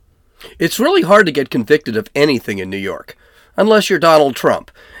It's really hard to get convicted of anything in New York, unless you're Donald Trump.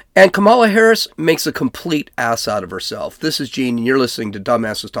 And Kamala Harris makes a complete ass out of herself. This is Gene, and you're listening to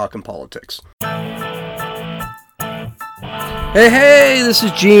Dumbasses Talking Politics. Hey, this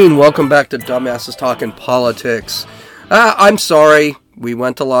is Gene. Welcome back to Dumbasses Talking Politics. I'm sorry. We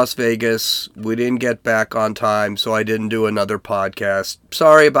went to Las Vegas. We didn't get back on time, so I didn't do another podcast.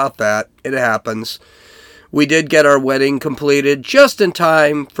 Sorry about that. It happens. We did get our wedding completed just in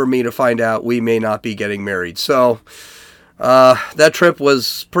time for me to find out we may not be getting married. So, that trip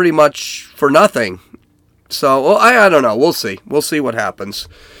was pretty much for nothing. So, well, I don't know. We'll see. We'll see what happens.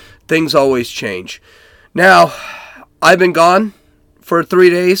 Things always change. Now, I've been gone for 3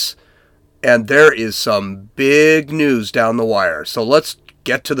 days, and there is some big news down the wire. So let's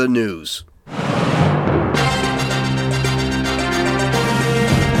get to the news.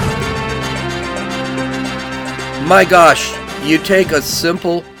 My gosh, you take a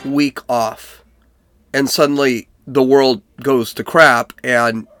simple week off, and suddenly the world goes to crap,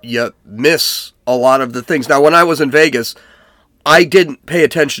 and you miss a lot of the things. Now, when I was in Vegas, I didn't pay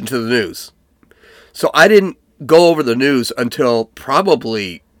attention to the news. So I didn't go over the news until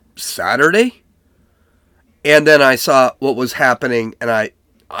probably Saturday. And then I saw what was happening, and I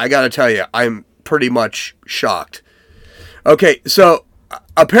got to tell you, I'm pretty much shocked. Okay, so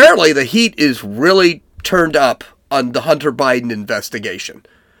apparently the heat is really turned up on the Hunter Biden investigation.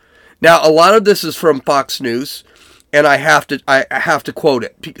 Now, a lot of this is from Fox News, and I have to quote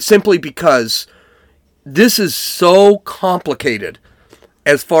it simply because this is so complicated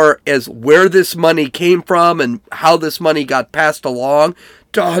as far as where this money came from and how this money got passed along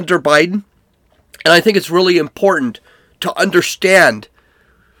to Hunter Biden. And I think it's really important to understand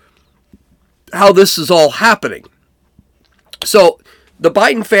how this is all happening. So, the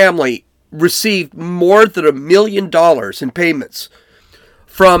Biden family received more than $1 million in payments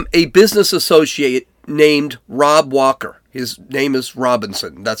from a business associate named Rob Walker. His name is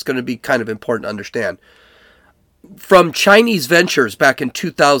Robinson. That's going to be kind of important to understand. From Chinese Ventures back in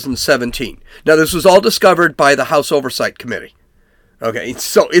 2017. Now, this was all discovered by the House Oversight Committee. Okay,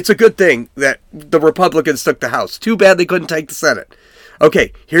 so it's a good thing that the Republicans took the House. Too bad they couldn't take the Senate.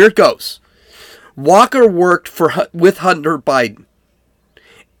 Okay, here it goes. Walker worked with Hunter Biden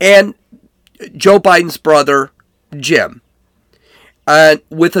and Joe Biden's brother, Jim, and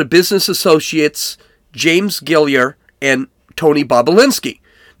with the business associates, James Gilliar and Tony Bobulinski.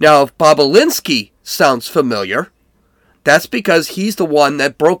 Now, if Bobulinski sounds familiar, that's because he's the one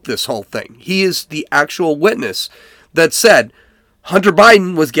that broke this whole thing. He is the actual witness that said Hunter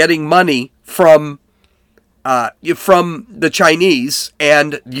Biden was getting money from the Chinese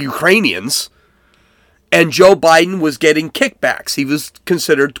and Ukrainians, and Joe Biden was getting kickbacks. He was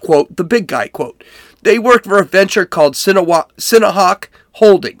considered, quote, the big guy, quote. They worked for a venture called Sinahawk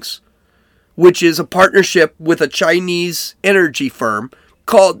Holdings, which is a partnership with a Chinese energy firm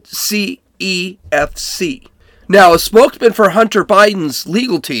called CEFC. Now, a spokesman for Hunter Biden's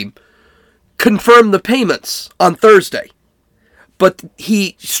legal team confirmed the payments on Thursday, but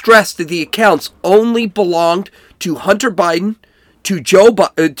he stressed that the accounts only belonged to Hunter Biden, to Jim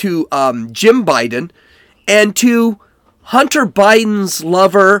Biden, and to Hunter Biden's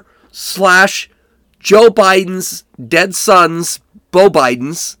lover / Joe Biden's dead son's, Beau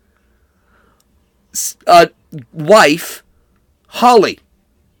Biden's wife, Holly,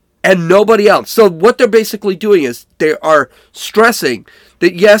 and nobody else. So what they're basically doing is they are stressing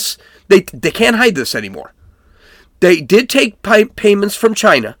that, yes, they can't hide this anymore. They did take payments from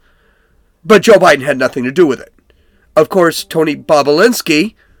China, but Joe Biden had nothing to do with it. Of course, Tony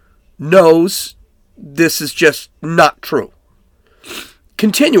Bobulinski knows this is just not true.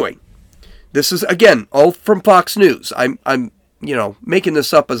 Continuing. This is, again, all from Fox News. I'm making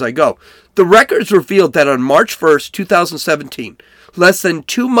this up as I go. The records revealed that on March 1st, 2017, less than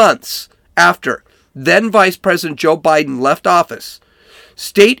 2 months after then Vice President Joe Biden left office,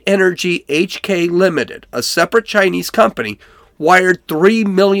 State Energy HK Limited, a separate Chinese company, wired $3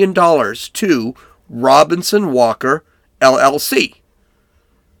 million to Robinson Walker LLC.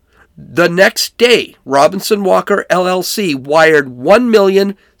 The next day, Robinson Walker LLC wired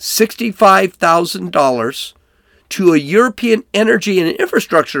 $1,065,000 to a European energy and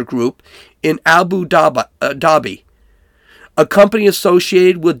infrastructure group in Abu Dhabi, a company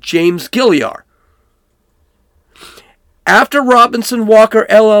associated with James Gilliar. After Robinson Walker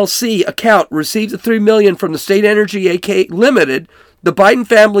LLC account received the $3 million from the State Energy HK Limited, the Biden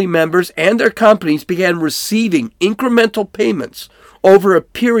family members and their companies began receiving incremental payments over a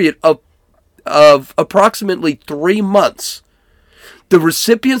period of approximately 3 months. The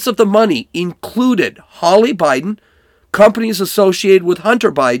recipients of the money included Holly Biden, companies associated with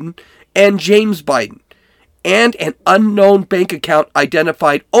Hunter Biden, and James Biden, and an unknown bank account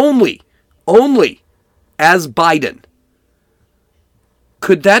identified only as Biden.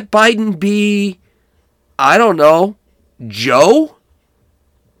 Could that Biden be, I don't know, Joe?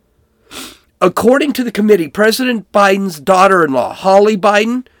 According to the committee, President Biden's daughter-in-law, Holly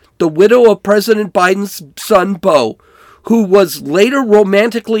Biden, the widow of President Biden's son, Beau, who was later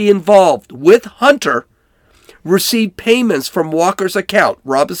romantically involved with Hunter, received payments from Walker's account,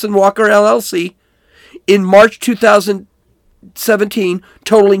 Robinson Walker LLC, in March 2017,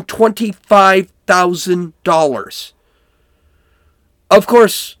 totaling $25,000. Of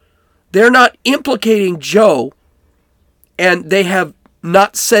course, they're not implicating Joe, and they have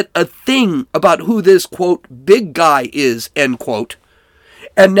not said a thing about who this, quote, big guy is, end quote.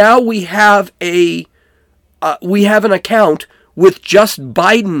 And now we have an account with just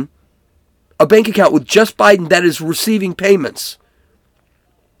Biden, a bank account with just Biden that is receiving payments.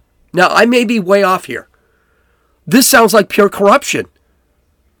 Now, I may be way off here. This sounds like pure corruption.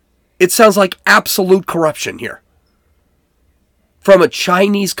 It sounds like absolute corruption here from a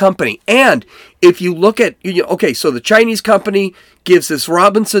Chinese company. And if you look at, okay, so the Chinese company gives this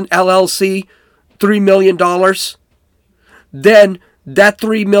Robinson LLC $3 million. Then that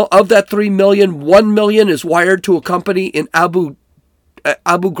 $3 million, $1 million is wired to a company in Abu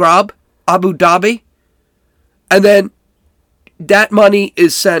Dhabi. And then that money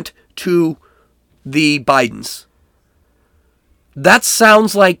is sent to the Bidens. That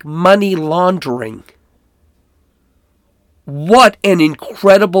sounds like money laundering. What an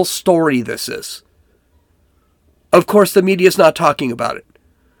incredible story this is. Of course, the media is not talking about it.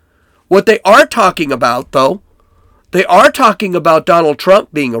 What they are talking about, though, they are talking about Donald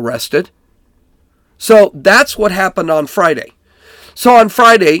Trump being arrested. So that's what happened on Friday. So on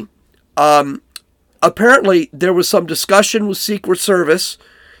Friday, apparently there was some discussion with Secret Service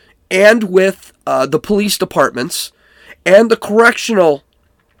and with the police departments and the correctional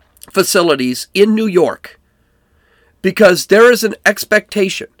facilities in New York, because there is an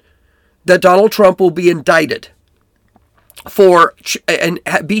expectation that Donald Trump will be indicted for and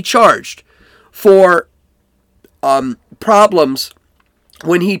be charged for problems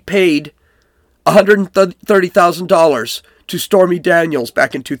when he paid $130,000 to Stormy Daniels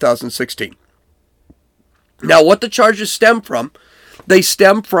back in 2016. Now, what the charges stem from, they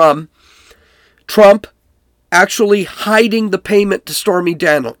stem from Trump actually hiding the payment to Stormy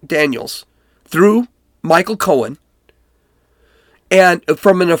Daniels through Michael Cohen and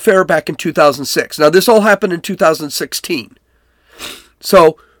from an affair back in 2006. Now, this all happened in 2016.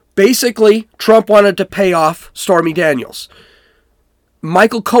 So, basically, Trump wanted to pay off Stormy Daniels.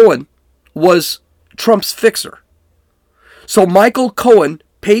 Michael Cohen was Trump's fixer. So, Michael Cohen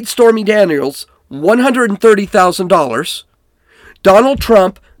paid Stormy Daniels $130,000. Donald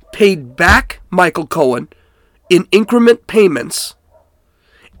Trump paid back Michael Cohen in increment payments,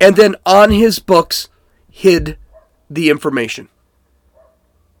 and then on his books hid the information.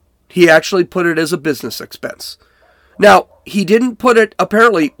 He actually put it as a business expense. Now, he didn't put it,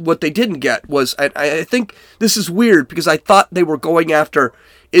 apparently what they didn't get was, I think this is weird because I thought they were going after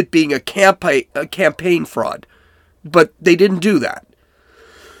it being a campaign fraud, but they didn't do that.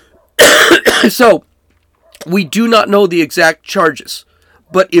 So, we do not know the exact charges.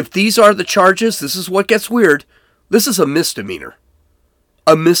 But if these are the charges, this is what gets weird. This is a misdemeanor.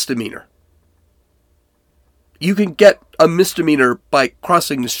 A misdemeanor. You can get a misdemeanor by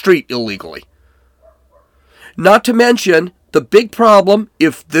crossing the street illegally. Not to mention, the big problem,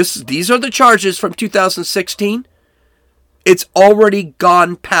 if these are the charges from 2016, it's already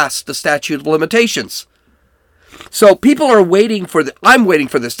gone past the statute of limitations. So people are waiting for I'm waiting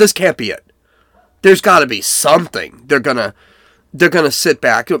for this. This can't be it. There's got to be something. They're gonna sit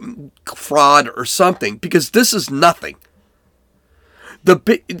back, fraud or something, because this is nothing.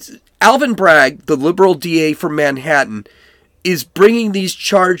 Alvin Bragg, the liberal DA from Manhattan, is bringing these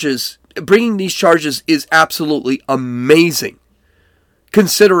charges. Bringing these charges is absolutely amazing,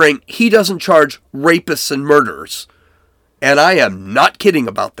 considering he doesn't charge rapists and murderers, and I am not kidding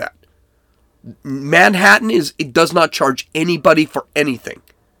about that. Manhattan does not charge anybody for anything.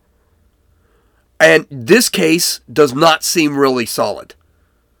 And this case does not seem really solid.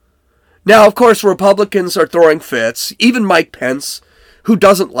 Now, of course, Republicans are throwing fits. Even Mike Pence, who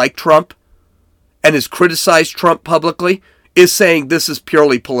doesn't like Trump and has criticized Trump publicly, is saying this is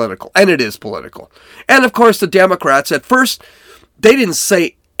purely political. And it is political. And, of course, the Democrats, at first, they didn't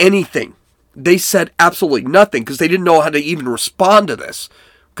say anything. They said absolutely nothing because they didn't know how to even respond to this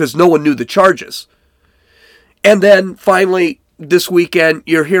because no one knew the charges. And then, finally, this weekend,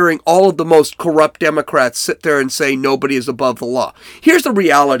 you're hearing all of the most corrupt Democrats sit there and say nobody is above the law. Here's the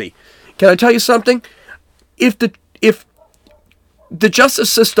reality. Can I tell you something? If the justice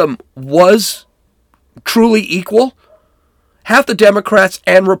system was truly equal, half the Democrats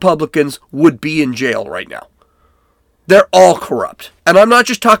and Republicans would be in jail right now. They're all corrupt. And I'm not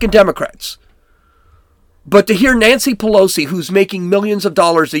just talking Democrats. But to hear Nancy Pelosi, who's making millions of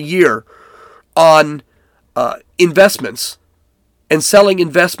dollars a year on investments and selling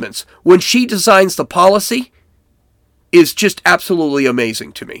investments, when she designs the policy, is just absolutely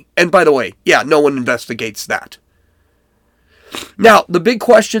amazing to me. And by the way, yeah, no one investigates that. Now, the big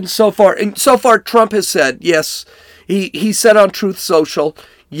question so far Trump has said, yes, he said on Truth Social,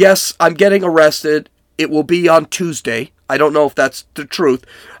 yes, I'm getting arrested. It will be on Tuesday. I don't know if that's the truth.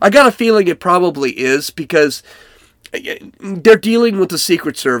 I got a feeling it probably is because they're dealing with the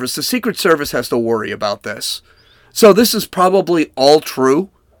Secret Service. The Secret Service has to worry about this. So this is probably all true,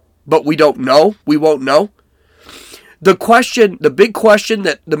 but we don't know. We won't know. The big question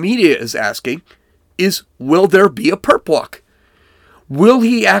that the media is asking is, will there be a perp walk? Will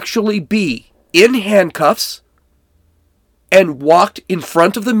he actually be in handcuffs and walked in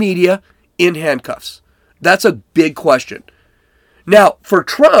front of the media in handcuffs? That's a big question. Now, for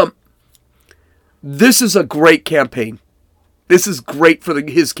Trump, this is a great campaign. This is great for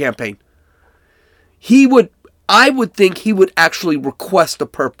his campaign. I would think he would actually request a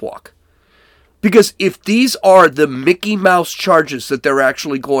perp walk. Because if these are the Mickey Mouse charges that they're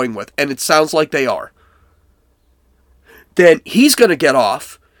actually going with, and it sounds like they are, then he's going to get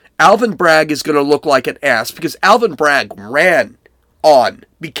off. Alvin Bragg is going to look like an ass because Alvin Bragg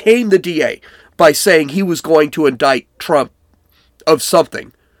became the DA by saying he was going to indict Trump of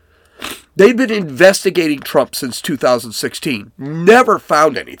something. They've been investigating Trump since 2016. Never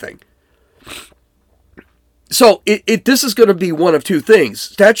found anything. So this is going to be one of two things.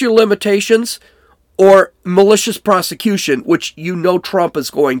 Statute of limitations or malicious prosecution, which Trump is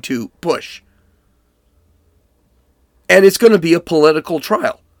going to push. And it's going to be a political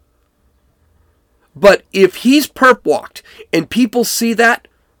trial. But if he's perp walked and people see that,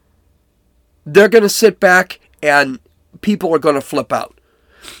 they're going to sit back and people are going to flip out.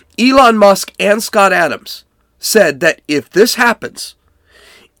 Elon Musk and Scott Adams said that if this happens,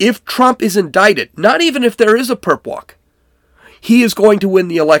 if Trump is indicted, not even if there is a perp walk, he is going to win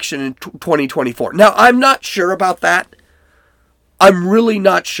the election in 2024. Now, I'm not sure about that. I'm really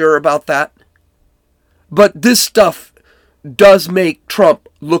not sure about that. But this stuff does make Trump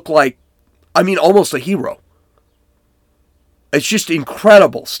look like, almost a hero. It's just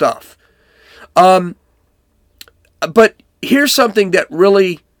incredible stuff. But here's something that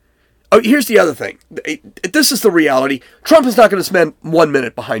really... here's the other thing. This is the reality. Trump is not going to spend 1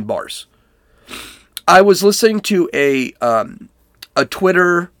 minute behind bars. I was listening to a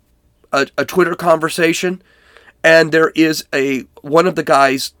Twitter conversation, and there is one of the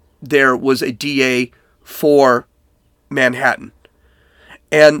guys there was a DA for Manhattan.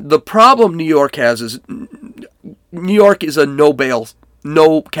 And the problem New York has is New York is a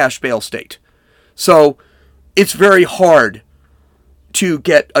no cash bail state. So it's very hard to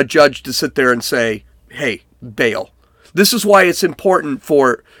get a judge to sit there and say, hey, bail. This is why it's important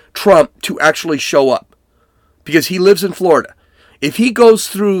for Trump to actually show up. Because he lives in Florida. If he goes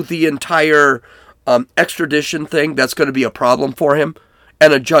through the entire extradition thing, that's going to be a problem for him.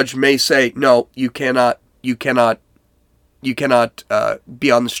 And a judge may say, no, you cannot be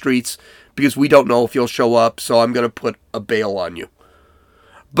on the streets because we don't know if you'll show up, so I'm going to put a bail on you.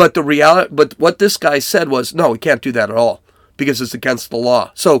 But what this guy said was, no, we can't do that at all because it's against the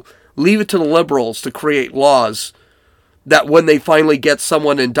law. So leave it to the liberals to create laws that when they finally get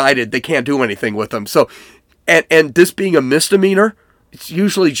someone indicted, they can't do anything with them. So, and this being a misdemeanor, it's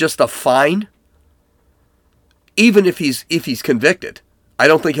usually just a fine. Even if he's convicted, I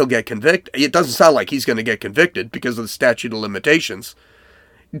don't think he'll get convicted. It doesn't sound like he's going to get convicted because of the statute of limitations.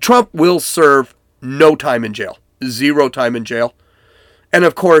 Trump will serve no time in jail, 0 time in jail. And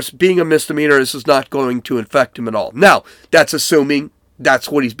of course, being a misdemeanor, this is not going to affect him at all. Now, that's assuming that's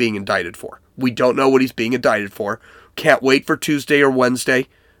what he's being indicted for. We don't know what he's being indicted for. Can't wait for Tuesday or Wednesday,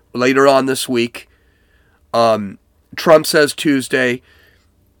 later on this week. Trump says Tuesday.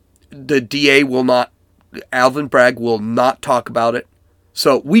 The DA will not, Alvin Bragg will not talk about it.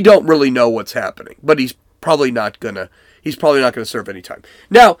 So we don't really know what's happening. But he's probably not going to serve any time.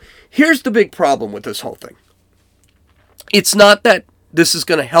 Now, here's the big problem with this whole thing. It's not that this is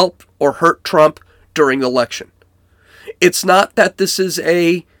going to help or hurt Trump during the election. It's not that this is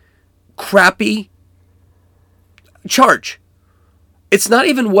a crappy charge. It's not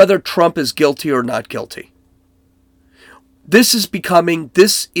even whether Trump is guilty or not guilty. This is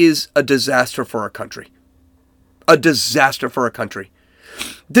a disaster for our country. A disaster for our country.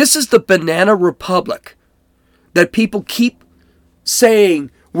 This is the banana republic that people keep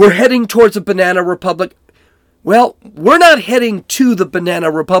saying, we're heading towards a banana republic. Well, we're not heading to the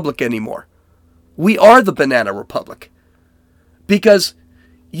banana republic anymore. We are the banana republic. Because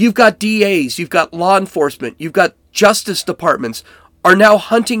you've got DAs, you've got law enforcement, you've got justice departments are now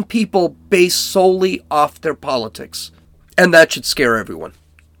hunting people based solely off their politics. And that should scare everyone.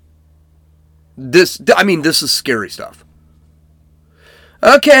 This is scary stuff.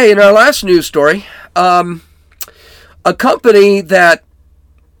 Okay, in our last news story, a company that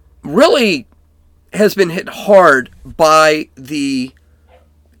really has been hit hard by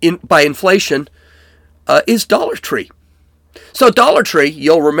inflation is Dollar Tree. So Dollar Tree,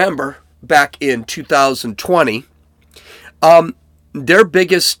 you'll remember back in 2020, their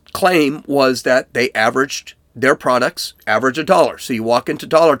biggest claim was that their products average $1. So you walk into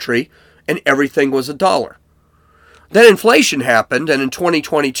Dollar Tree and everything was $1. Then inflation happened, and in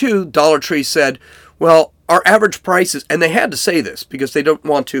 2022, Dollar Tree said, well, our average prices, and they had to say this because they don't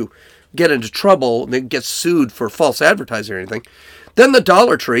want to get into trouble, they get sued for false advertising or anything. Then the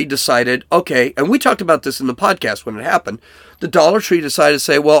Dollar Tree decided, okay, and we talked about this in the podcast when it happened, the Dollar Tree decided to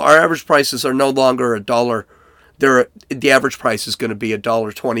say, well, our average prices are no longer $1. The average price is going to be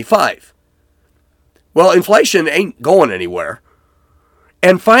 $1.25. Well, inflation ain't going anywhere.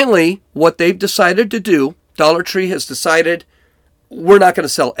 And finally, what they've decided to do, Dollar Tree has decided, we're not going to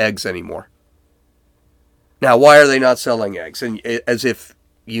sell eggs anymore. Now, why are they not selling eggs? And as if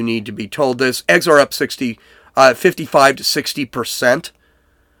you need to be told this, eggs are up 55 to 60%.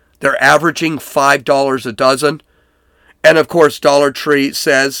 They're averaging $5 a dozen. And of course, Dollar Tree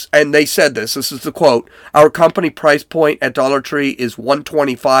says, and they said this is the quote, our company price point at Dollar Tree is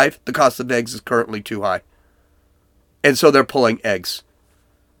 $1.25. The cost of eggs is currently too high. And so they're pulling eggs.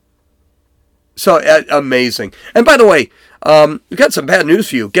 So amazing. And by the way, we've got some bad news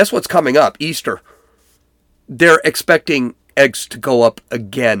for you. Guess what's coming up? Easter. They're expecting eggs to go up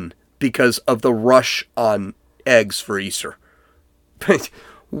again because of the rush on eggs for Easter.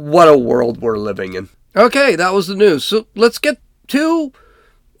 What a world we're living in. Okay, that was the news. So let's get to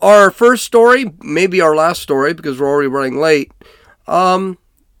our first story, maybe our last story because we're already running late. And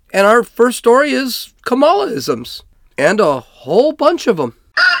our first story is Kamala-isms, and a whole bunch of them.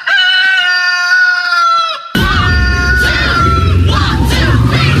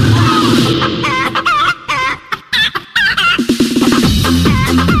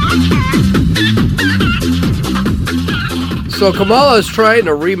 So Kamala is trying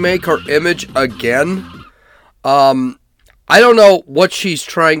to remake her image again. I don't know what she's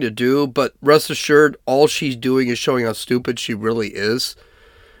trying to do, but rest assured, all she's doing is showing how stupid she really is.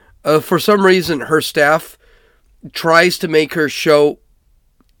 For some reason, her staff tries to make her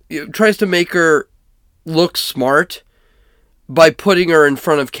look smart by putting her in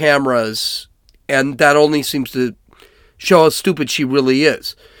front of cameras, and that only seems to show how stupid she really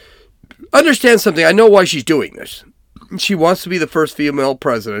is. Understand something, I know why she's doing this. She wants to be the first female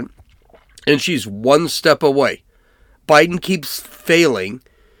president, and she's one step away. Biden keeps failing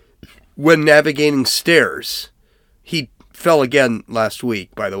when navigating stairs. He fell again last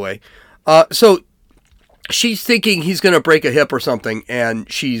week, by the way. So she's thinking he's going to break a hip or something, and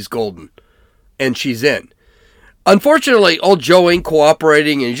she's golden. And she's in. Unfortunately, old Joe ain't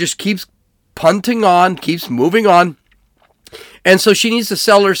cooperating, and he just keeps punting on, keeps moving on. And so she needs to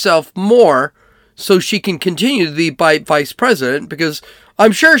sell herself more so she can continue to be vice president, because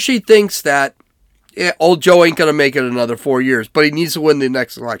I'm sure she thinks that old Joe ain't going to make it another 4 years, but he needs to win the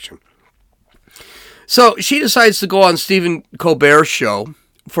next election. So she decides to go on Stephen Colbert's show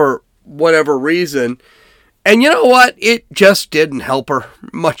for whatever reason. And you know what? It just didn't help her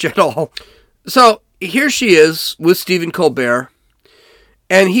much at all. So here she is with Stephen Colbert,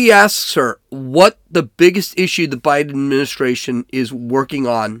 and he asks her what the biggest issue the Biden administration is working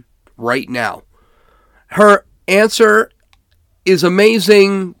on right now. Her answer is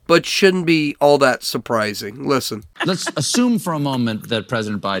amazing, but shouldn't be all that surprising. Listen. Let's assume for a moment that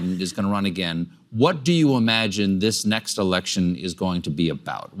President Biden is going to run again. What do you imagine this next election is going to be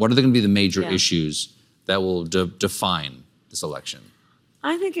about? What are going to be the major issues that will define this election?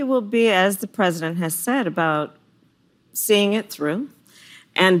 I think it will be, as the president has said, about seeing it through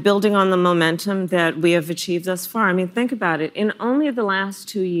and building on the momentum that we have achieved thus far. I mean, think about it. In only the last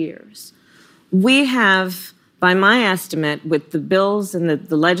 2 years, we have, by my estimate, with the bills and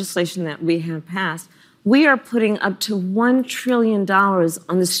the legislation that we have passed, we are putting up to $1 trillion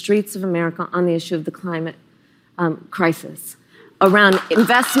on the streets of America on the issue of the climate crisis, around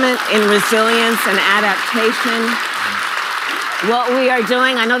investment in resilience and adaptation. what we are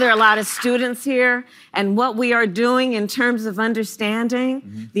doing. I know there are a lot of students here, and what we are doing in terms of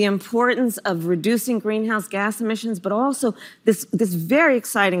understanding the importance of reducing greenhouse gas emissions, but also this very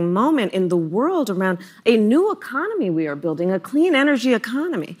exciting moment in the world around a new economy we are building, a clean energy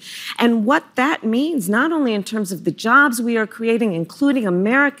economy. And what that means, not only in terms of the jobs we are creating, including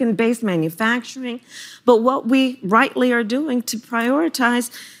American-based manufacturing, but what we rightly are doing to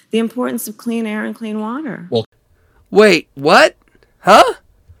prioritize the importance of clean air and clean water. Well, Wait, what? Huh?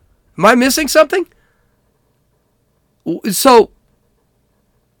 Am I missing something? So,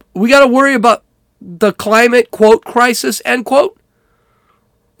 we got to worry about the climate, quote, crisis, end quote?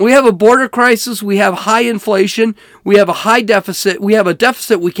 We have a border crisis. We have high inflation. We have a high deficit. We have a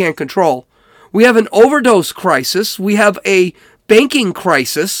deficit we can't control. We have an overdose crisis. We have a banking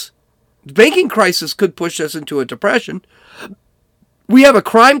crisis. The banking crisis could push us into a depression. We have a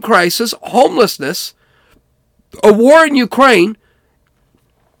crime crisis, homelessness, a war in Ukraine,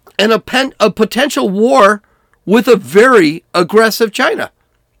 and a potential war with a very aggressive China.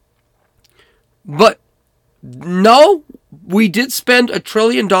 But no, we did spend $1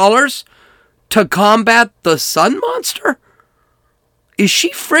 trillion to combat the sun monster? Is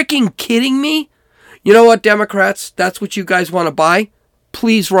she freaking kidding me? You know what, Democrats? That's what you guys want to buy?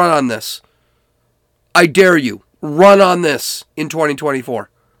 Please run on this. I dare you. Run on this in 2024.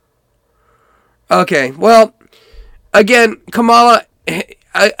 Okay, well, again, Kamala,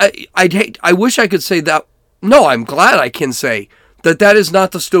 I wish I could say that. No, I'm glad I can say that is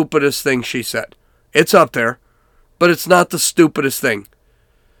not the stupidest thing she said. It's up there, but it's not the stupidest thing.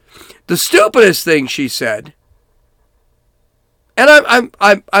 The stupidest thing she said, and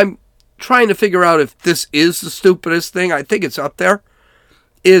I'm trying to figure out if this is the stupidest thing. I think it's up there.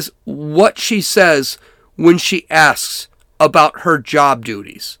 Is what she says when she asks about her job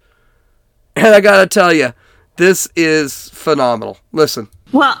duties. And I gotta tell you, this is phenomenal. Listen.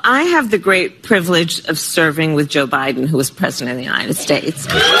 Well, I have the great privilege of serving with Joe Biden, who was president of the United States.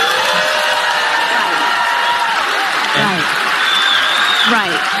 Right.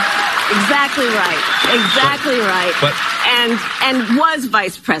 Exactly right. But, and was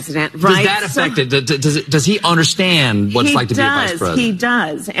vice president, right? Does that affect it? Does he understand what it's like to be a vice president? He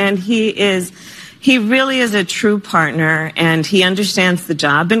does. And he really is a true partner, and he understands the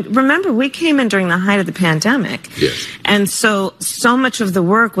job. And remember, we came in during the height of the pandemic. Yes. And so much of the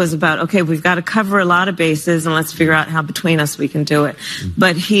work was about, okay, we've got to cover a lot of bases, and let's figure out how between us we can do it. Mm-hmm.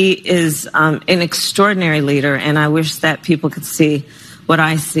 But he is an extraordinary leader, and I wish that people could see what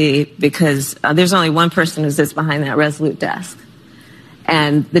I see, because there's only one person who sits behind that resolute desk.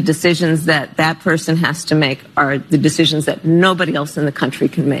 And the decisions that person has to make are the decisions that nobody else in the country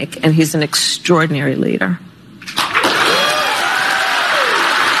can make. And he's an extraordinary leader.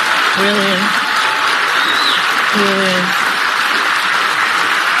 Really is.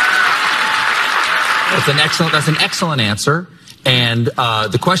 That's an excellent answer. And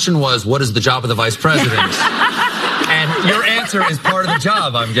the question was, what is the job of the vice president? And your answer is part of the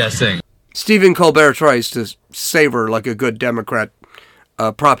job, I'm guessing. Stephen Colbert tries to save her like a good Democrat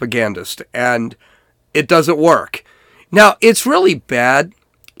propagandist, and it doesn't work. Now, it's really bad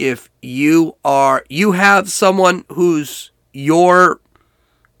if you have someone who's your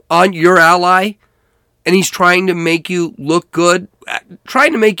ally, and he's trying to make you look good,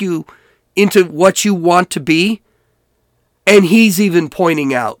 trying to make you into what you want to be, and he's even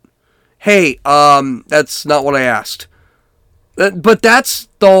pointing out, hey, that's not what I asked. But that's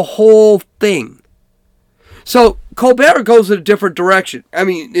the whole thing. So Colbert goes in a different direction. I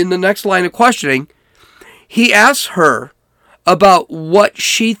mean, in the next line of questioning, he asks her about what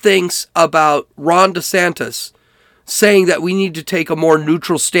she thinks about Ron DeSantis saying that we need to take a more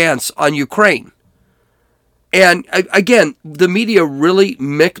neutral stance on Ukraine. And again, the media really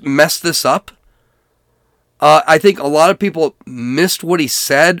messed this up. I think a lot of people missed what he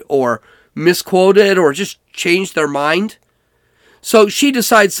said or misquoted or just changed their mind. So she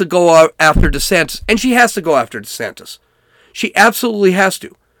decides to go after DeSantis, and she has to go after DeSantis. She absolutely has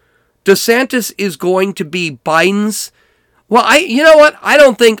to. DeSantis is going to be Biden's. Well, you know what?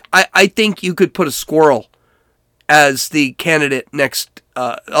 I think you could put a squirrel as the candidate next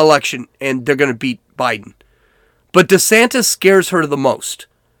election, and they're going to beat Biden. But DeSantis scares her the most.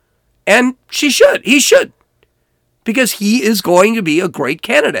 And he should. Because he is going to be a great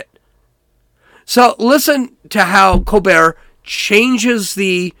candidate. So listen to how Colbert changes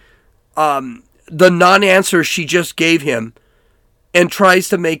the non-answer she just gave him and tries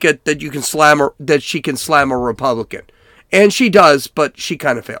to make it that she can slam a Republican. And she does, but she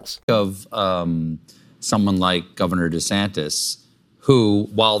kind of fails. Of someone like Governor DeSantis, who,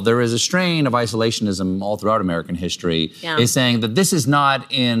 while there is a strain of isolationism all throughout American history, is saying that this is not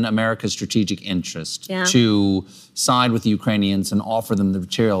in America's strategic interest to side with the Ukrainians and offer them the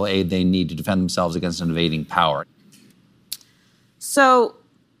material aid they need to defend themselves against an invading power. So,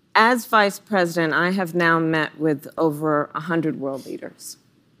 as vice president, I have now met with over 100 world leaders,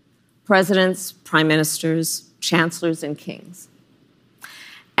 presidents, prime ministers, chancellors, and kings.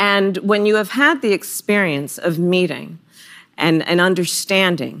 And when you have had the experience of meeting and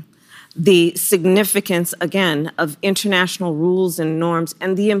understanding the significance, again, of international rules and norms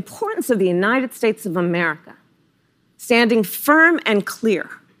and the importance of the United States of America standing firm and clear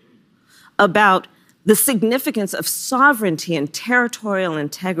about the significance of sovereignty and territorial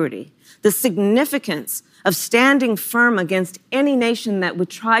integrity, the significance of standing firm against any nation that would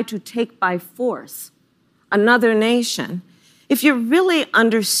try to take by force another nation, if you really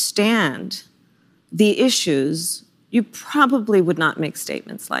understand the issues, you probably would not make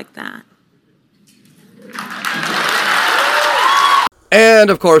statements like that. And,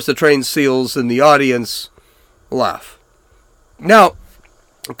 of course, the trained seals in the audience laugh. Now,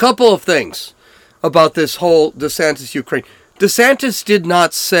 a couple of things about this whole DeSantis-Ukraine. DeSantis did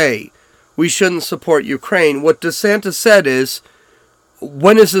not say we shouldn't support Ukraine. What DeSantis said is,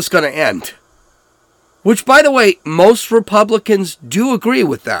 when is this going to end? Which, by the way, most Republicans do agree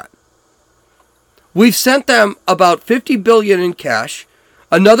with that. We've sent them about $50 billion in cash,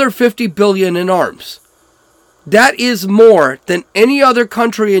 another $50 billion in arms. That is more than any other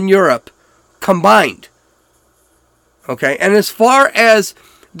country in Europe combined. Okay, and as far as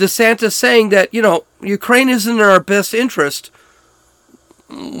DeSantis saying that, Ukraine isn't in our best interest,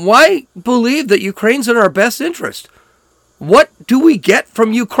 why believe that Ukraine's in our best interest? What do we get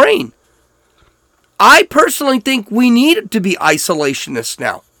from Ukraine? I personally think we need to be isolationists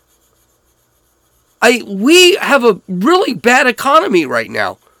now. We have a really bad economy right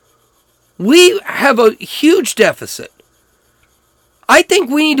now. We have a huge deficit. I think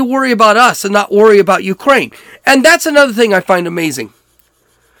we need to worry about us and not worry about Ukraine. And that's another thing I find amazing.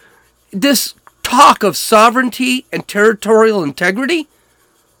 This talk of sovereignty and territorial integrity,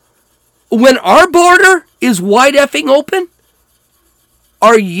 when our border is wide effing open,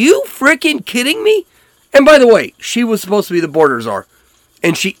 are you freaking kidding me? And by the way, she was supposed to be the border czar,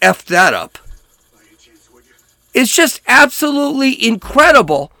 and she effed that up. It's just absolutely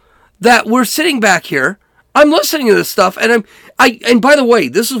incredible that we're sitting back here. I'm listening to this stuff, and and by the way,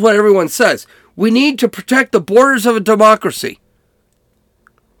 this is what everyone says. We need to protect the borders of a democracy.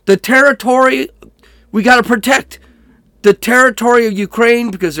 The territory, we got to protect the territory of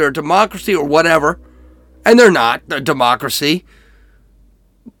Ukraine because they're a democracy or whatever. And they're not a democracy.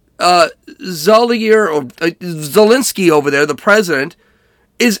 Zelensky over there, the president,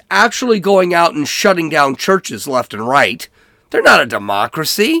 is actually going out and shutting down churches left and right. They're not a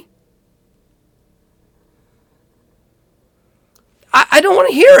democracy. I don't want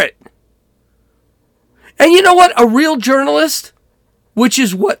to hear it. And you know what? A real journalist, which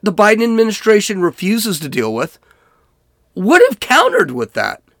is what the Biden administration refuses to deal with, would have countered with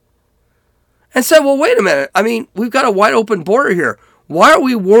that. And said, well, wait a minute. I mean, we've got a wide open border here. Why are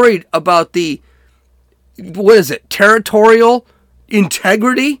we worried about the, territorial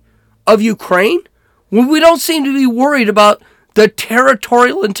integrity of Ukraine? Well, we don't seem to be worried about the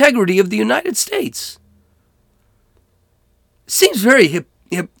territorial integrity of the United States. Seems very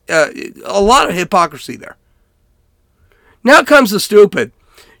a lot of hypocrisy there. Now comes the stupid.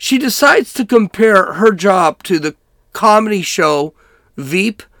 She decides to compare her job to the comedy show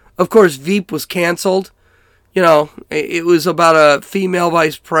Veep. Of course, Veep was canceled. It was about a female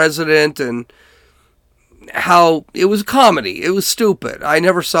vice president and how it was a comedy. It was stupid. I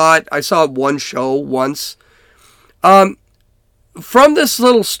never saw it. I saw one show once. From this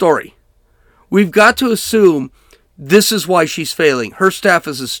little story, we've got to assume this is why she's failing. Her staff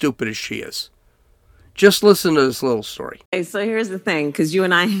is as stupid as she is. Just listen to this little story. Okay, so here's the thing, because you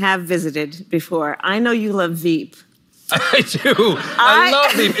and I have visited before. I know you love Veep. I do. I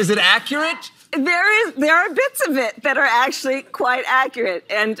love Veep. Is it accurate? There are bits of it that are actually quite accurate.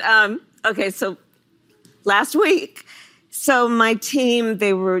 And okay, so last week, so my team,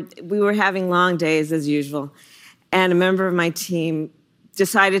 we were having long days as usual, and a member of my team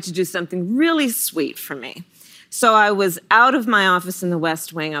decided to do something really sweet for me. So I was out of my office in the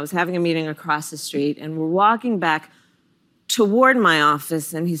West Wing. I was having a meeting across the street, and we're walking back toward my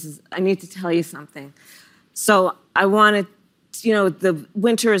office, and he says, I need to tell you something. So I wanted, the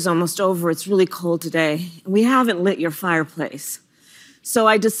winter is almost over. It's really cold today. We haven't lit your fireplace. So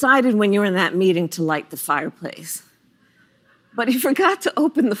I decided when you were in that meeting to light the fireplace. But he forgot to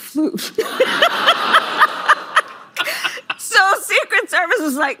open the flute. So So Secret Service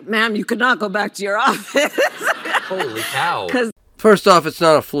was like, ma'am, you could not go back to your office. Holy cow. First off, it's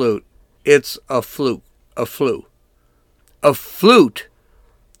not a flute. It's a flute. A flute. A flute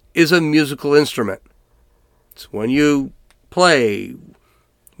is a musical instrument. It's when you play.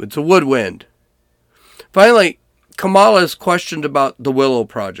 It's a woodwind. Finally, Kamala is questioned about the Willow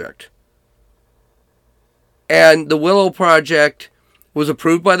Project. And the Willow Project was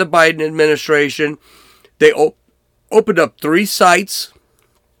approved by the Biden administration. They opened up 3 sites.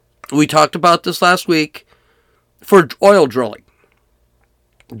 We talked about this last week for oil drilling.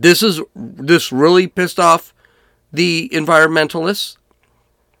 This really pissed off the environmentalists.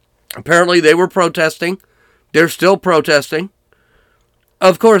 Apparently they were protesting. They're still protesting.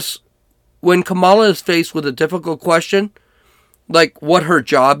 Of course, when Kamala is faced with a difficult question, like what her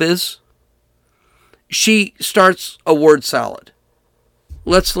job is, she starts a word salad.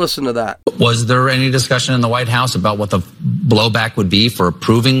 Let's listen to that. Was there any discussion in the White House about what the blowback would be for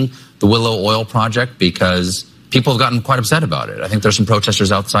approving the Willow Oil Project? Because people have gotten quite upset about it. I think there's some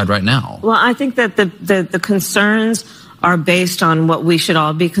protesters outside right now. Well, I think that the concerns are based on what we should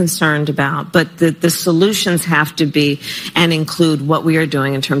all be concerned about, but the solutions have to be and include what we are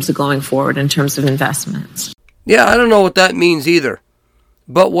doing in terms of going forward, in terms of investments. Yeah, I don't know what that means either,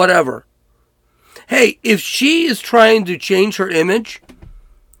 but whatever. Hey, if she is trying to change her image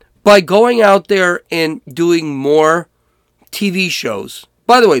by going out there and doing more TV shows.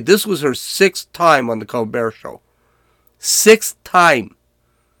 By the way, this was her 6th time on the Colbert Show. 6th time.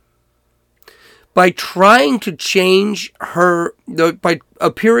 By trying to change her, by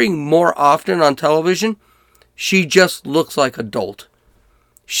appearing more often on television, she just looks like a dolt.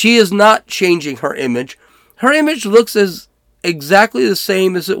 She is not changing her image. Her image looks exactly the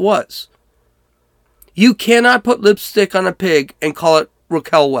same as it was. You cannot put lipstick on a pig and call it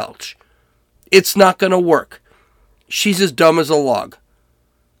Raquel Welch. It's not going to work. She's as dumb as a log.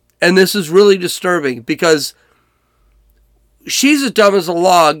 And this is really disturbing because she's as dumb as a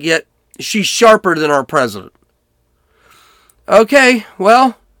log, yet she's sharper than our president. Okay,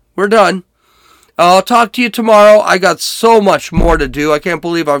 well, we're done. I'll talk to you tomorrow. I got so much more to do. I can't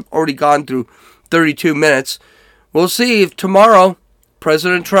believe I've already gone through 32 minutes. We'll see if tomorrow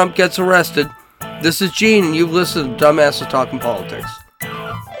President Trump gets arrested. This is Gene, and you've listened to Dumbasses Talking Politics.